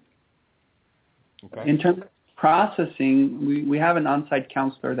 Mm-hmm. Okay. In terms of processing, we have an on-site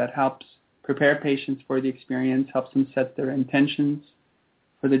counselor that helps prepare patients for the experience, helps them set their intentions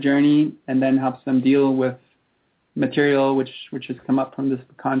for the journey, and then helps them deal with material which has come up from the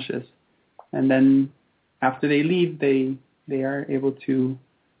subconscious. And then after they leave, they are able to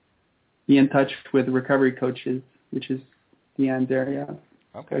be in touch with recovery coaches, which is, Deanne's area.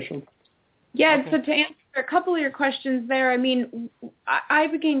 Okay. Yeah, okay. So to answer a couple of your questions there, I mean,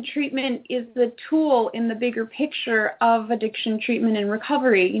 Ibogaine treatment is the tool in the bigger picture of addiction treatment and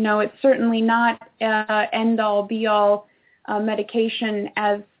recovery. It's certainly not end-all, be-all medication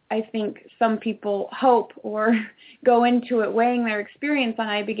as I think some people hope or go into it weighing their experience on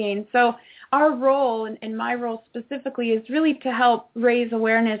Ibogaine. So our role, and my role specifically, is really to help raise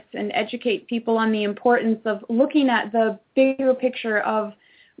awareness and educate people on the importance of looking at the bigger picture of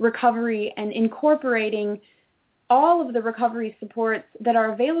recovery and incorporating all of the recovery supports that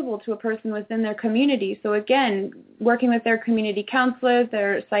are available to a person within their community. So again, working with their community counselors,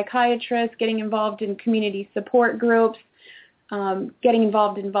 their psychiatrists, getting involved in community support groups, getting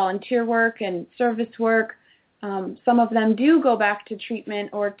involved in volunteer work and service work. Some of them do go back to treatment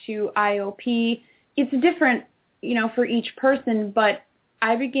or to IOP. It's different, for each person, but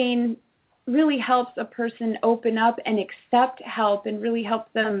Ibogaine really helps a person open up and accept help and really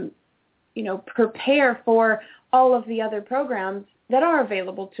helps them, prepare for all of the other programs that are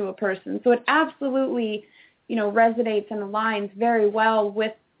available to a person. So it absolutely, resonates and aligns very well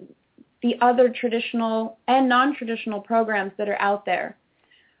with the other traditional and non-traditional programs that are out there.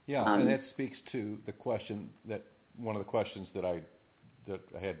 Yeah, and that speaks to the question one of the questions that I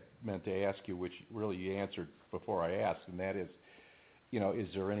had meant to ask you, which really you answered before I asked, and that is, is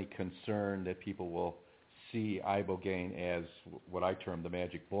there any concern that people will see Ibogaine as what I term the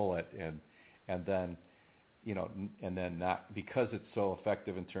magic bullet, and then not, because it's so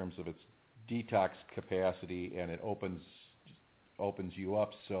effective in terms of its detox capacity and it opens you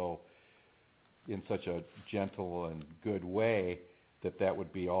up so in such a gentle and good way that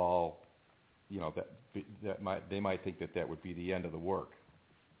would be all, they might think that would be the end of the work.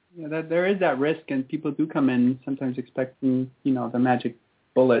 Yeah, that there is that risk, and people do come in sometimes expecting, the magic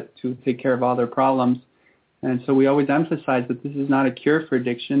bullet to take care of all their problems. And so we always emphasize that this is not a cure for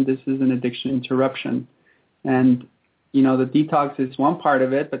addiction. This is an addiction interruption. And, the detox is one part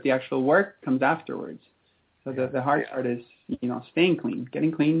of it, but the actual work comes afterwards. So the hard part is, staying clean.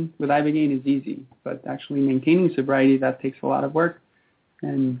 Getting clean with Ibogaine is easy, but actually maintaining sobriety, that takes a lot of work.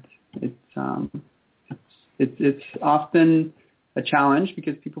 And it's often a challenge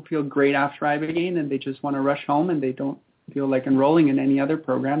because people feel great after Ibogaine and they just want to rush home and they don't feel like enrolling in any other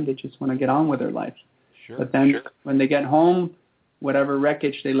program. They just want to get on with their life. Sure. But then when they get home, whatever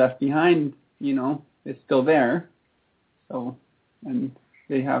wreckage they left behind, is still there. So, and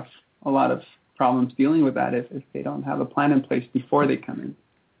they have a lot of problems dealing with that if they don't have a plan in place before they come in.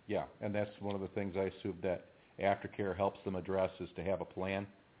 Yeah, and that's one of the things I assume that aftercare helps them address, is to have a plan.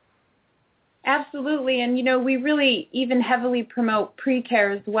 Absolutely, and we really even heavily promote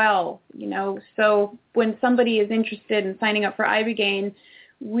pre-care as well. So when somebody is interested in signing up for Ibogaine,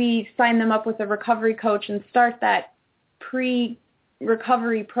 we sign them up with a recovery coach and start that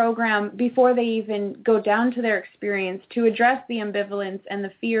pre-recovery program before they even go down to their experience, to address the ambivalence and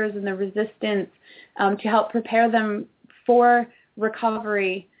the fears and the resistance, to help prepare them for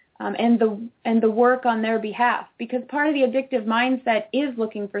recovery. And the work on their behalf, because part of the addictive mindset is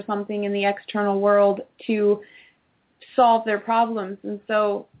looking for something in the external world to solve their problems. And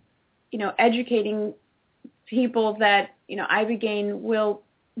so, educating people that, Ibogaine will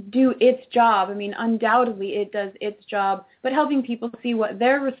do its job. I mean, undoubtedly it does its job, but helping people see what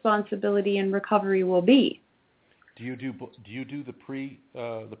their responsibility in recovery will be. Do you do the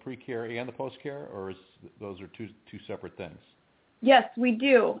pre-care and the post-care, or those are two separate things? Yes, we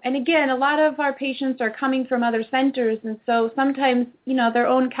do. And again, a lot of our patients are coming from other centers, and so sometimes, their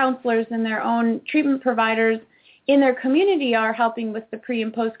own counselors and their own treatment providers in their community are helping with the pre-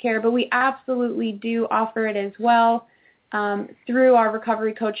 and post-care, but we absolutely do offer it as well through our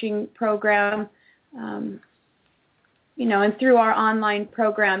recovery coaching program, and through our online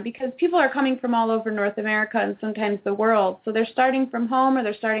program, because people are coming from all over North America and sometimes the world. So they're starting from home or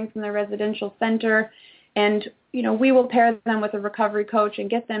they're starting from their residential center, and we will pair them with a recovery coach and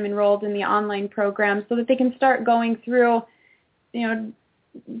get them enrolled in the online program so that they can start going through,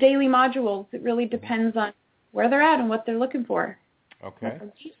 daily modules. It really depends on where they're at and what they're looking for. Okay.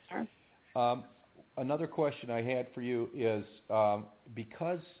 Another question I had for you is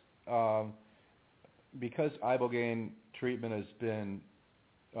because Ibogaine treatment has been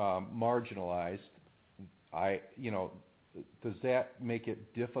marginalized, does that make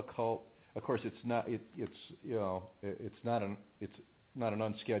it difficult? Of course, it's not. It's not an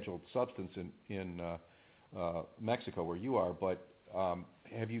unscheduled substance in Mexico where you are. But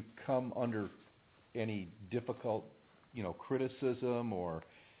have you come under any difficult, criticism or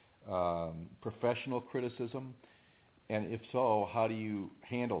professional criticism? And if so, how do you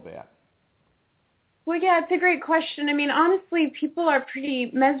handle that? Well, yeah, it's a great question. I mean, honestly, people are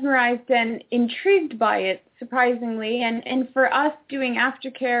pretty mesmerized and intrigued by it, surprisingly. And for us doing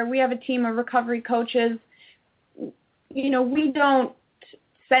aftercare, we have a team of recovery coaches. We don't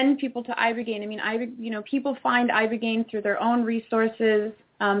send people to Ibogaine. I mean, people find Ibogaine through their own resources,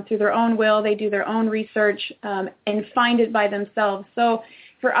 through their own will. They do their own research and find it by themselves. So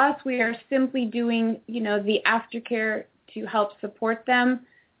for us, we are simply doing, the aftercare to help support them.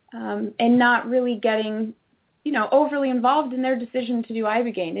 And not really getting, overly involved in their decision to do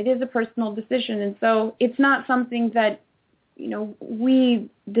Ibogaine. It is a personal decision, and so it's not something that, we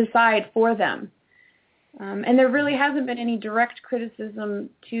decide for them. And there really hasn't been any direct criticism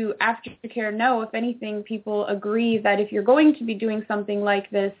to aftercare. No, if anything, people agree that if you're going to be doing something like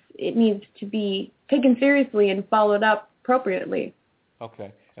this, it needs to be taken seriously and followed up appropriately.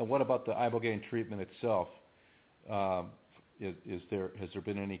 Okay. And what about the Ibogaine treatment itself? Has there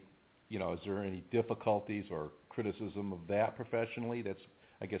been any, is there any difficulties or criticism of that professionally? That's,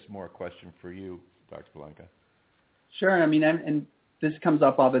 I guess, more a question for you, Dr. Polanco. Sure. I mean, and this comes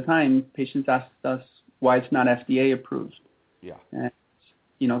up all the time. Patients ask us why it's not FDA approved. Yeah. And,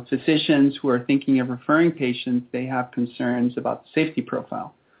 physicians who are thinking of referring patients, they have concerns about the safety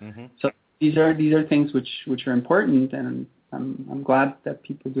profile. Mm-hmm. So these are things which are important, and I'm glad that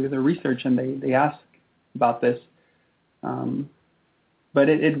people do their research and they ask about this. But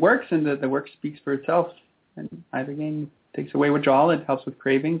it works, and the work speaks for itself. And Ibogaine takes away withdrawal, it helps with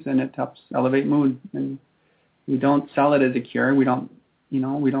cravings, and it helps elevate mood. And we don't sell it as a cure. We don't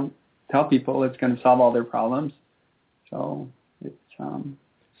tell people it's going to solve all their problems. So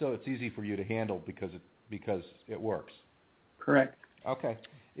it's easy for you to handle because it works. Correct. Okay.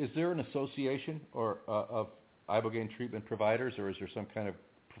 Is there an association of Ibogaine treatment providers, or is there some kind of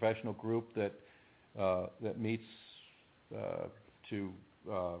professional group that meets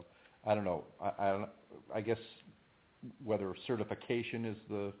I don't know, I guess whether certification is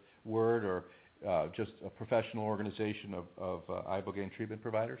the word, or just a professional organization of Ibogaine treatment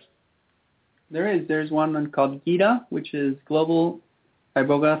providers? There's one called GITA, which is Global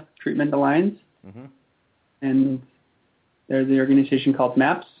Iboga Treatment Alliance. Mm-hmm. And there's the organization called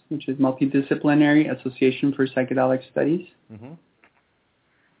MAPS, which is Multidisciplinary Association for Psychedelic Studies. Mm-hmm.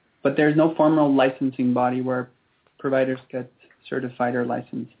 But there's no formal licensing body where providers get certified or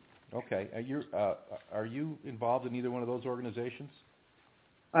licensed. Okay. Are you involved in either one of those organizations?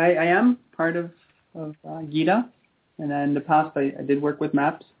 I am part of GITA, and in the past I did work with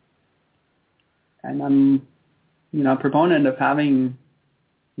MAPS. And I'm, a proponent of having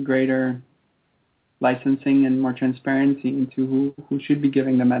greater licensing and more transparency into who should be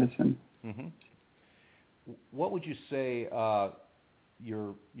giving the medicine. Mm-hmm. What would you say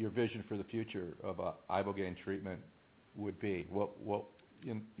your vision for the future of Ibogaine treatment would be? What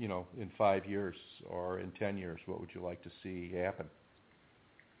in 5 years or in 10 years, what would you like to see happen?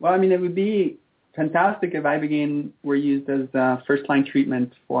 Well, it would be fantastic if Ibogaine were used as first-line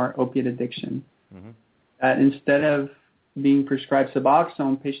treatment for opiate addiction. Mm-hmm. Instead of being prescribed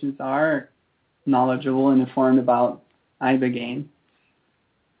Suboxone, patients are knowledgeable and informed about Ibogaine.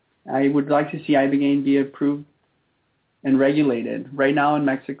 I would like to see Ibogaine be approved and regulated. Right now in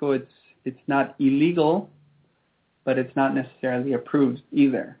Mexico, it's not illegal, but it's not necessarily approved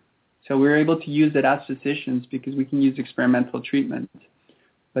either. So we're able to use it as physicians because we can use experimental treatment,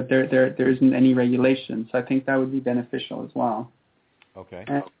 but there isn't any regulation. So I think that would be beneficial as well. Okay.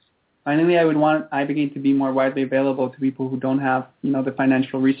 And finally, I would want Ibogaine to be more widely available to people who don't have, the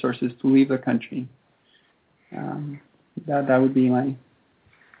financial resources to leave the country. That would be my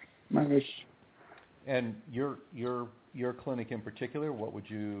wish. And your clinic in particular,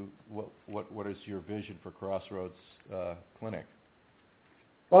 what is your vision for Crossroads Clinic?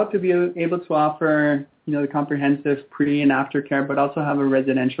 Well, to be able to offer, the comprehensive pre and after care, but also have a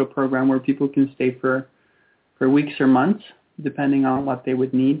residential program where people can stay for weeks or months, depending on what they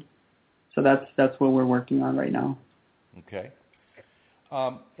would need. So that's what we're working on right now. Okay.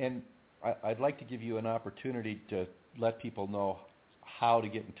 And I'd like to give you an opportunity to let people know how to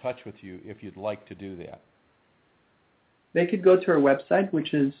get in touch with you if you'd like to do that. They could go to our website,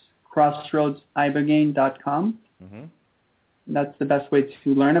 which is crossroadsibogaine.com. Mm-hmm. That's the best way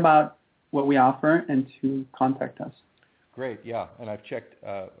to learn about what we offer and to contact us. Great, yeah. And I've checked,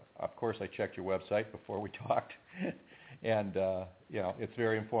 of course, I checked your website before we talked. And, it's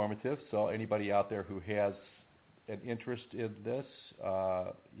very informative. So anybody out there who has an interest in this,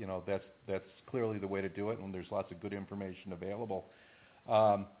 that's clearly the way to do it. And there's lots of good information available.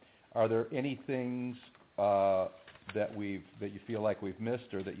 Are there any things that you feel like we've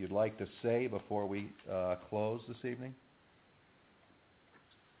missed or that you'd like to say before we close this evening?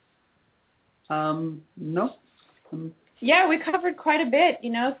 No. Yeah, we covered quite a bit,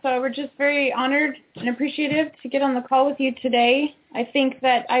 so we're just very honored and appreciative to get on the call with you today. I think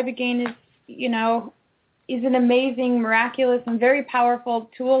that Ibogaine is an amazing, miraculous, and very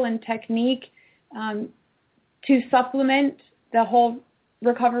powerful tool and technique to supplement the whole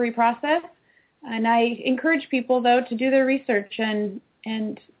recovery process. And I encourage people, though, to do their research, and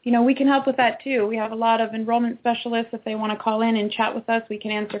we can help with that, too. We have a lot of enrollment specialists. If they want to call in and chat with us, we can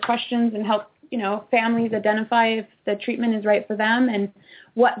answer questions and help families identify if the treatment is right for them and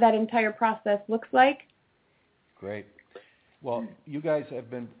what that entire process looks like. Great. Well, you guys have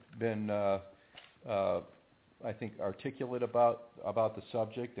been I think, articulate about the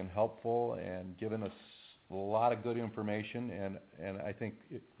subject and helpful and given us a lot of good information. And I think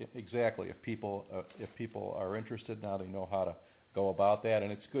exactly if people are interested now, they know how to go about that.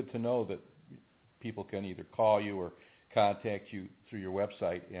 And it's good to know that people can either call you or contact you through your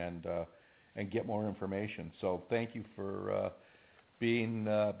website and get more information. So thank you for being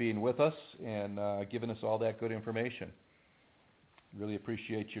with us and giving us all that good information. Really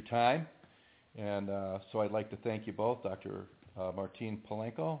appreciate your time. And so I'd like to thank you both, Dr. Martine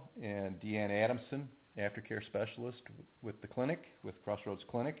Polanco and Deanne Adamson, aftercare specialist with the clinic, with Crossroads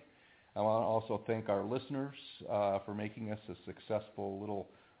Clinic. I want to also thank our listeners for making us a successful little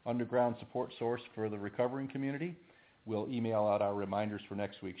underground support source for the recovering community. We'll email out our reminders for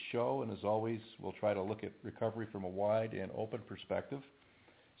next week's show, and as always, we'll try to look at recovery from a wide and open perspective.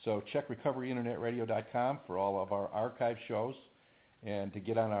 So check recoveryinternetradio.com for all of our archive shows and to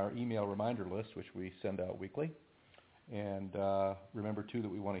get on our email reminder list, which we send out weekly. And remember, too, that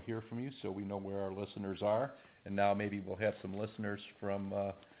we want to hear from you so we know where our listeners are. And now maybe we'll have some listeners from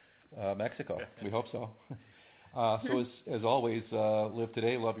Mexico. We hope so. So as always, live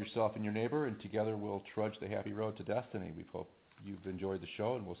today, love yourself and your neighbor, and together we'll trudge the happy road to destiny. We hope you've enjoyed the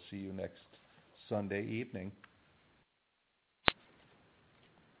show, and we'll see you next Sunday evening.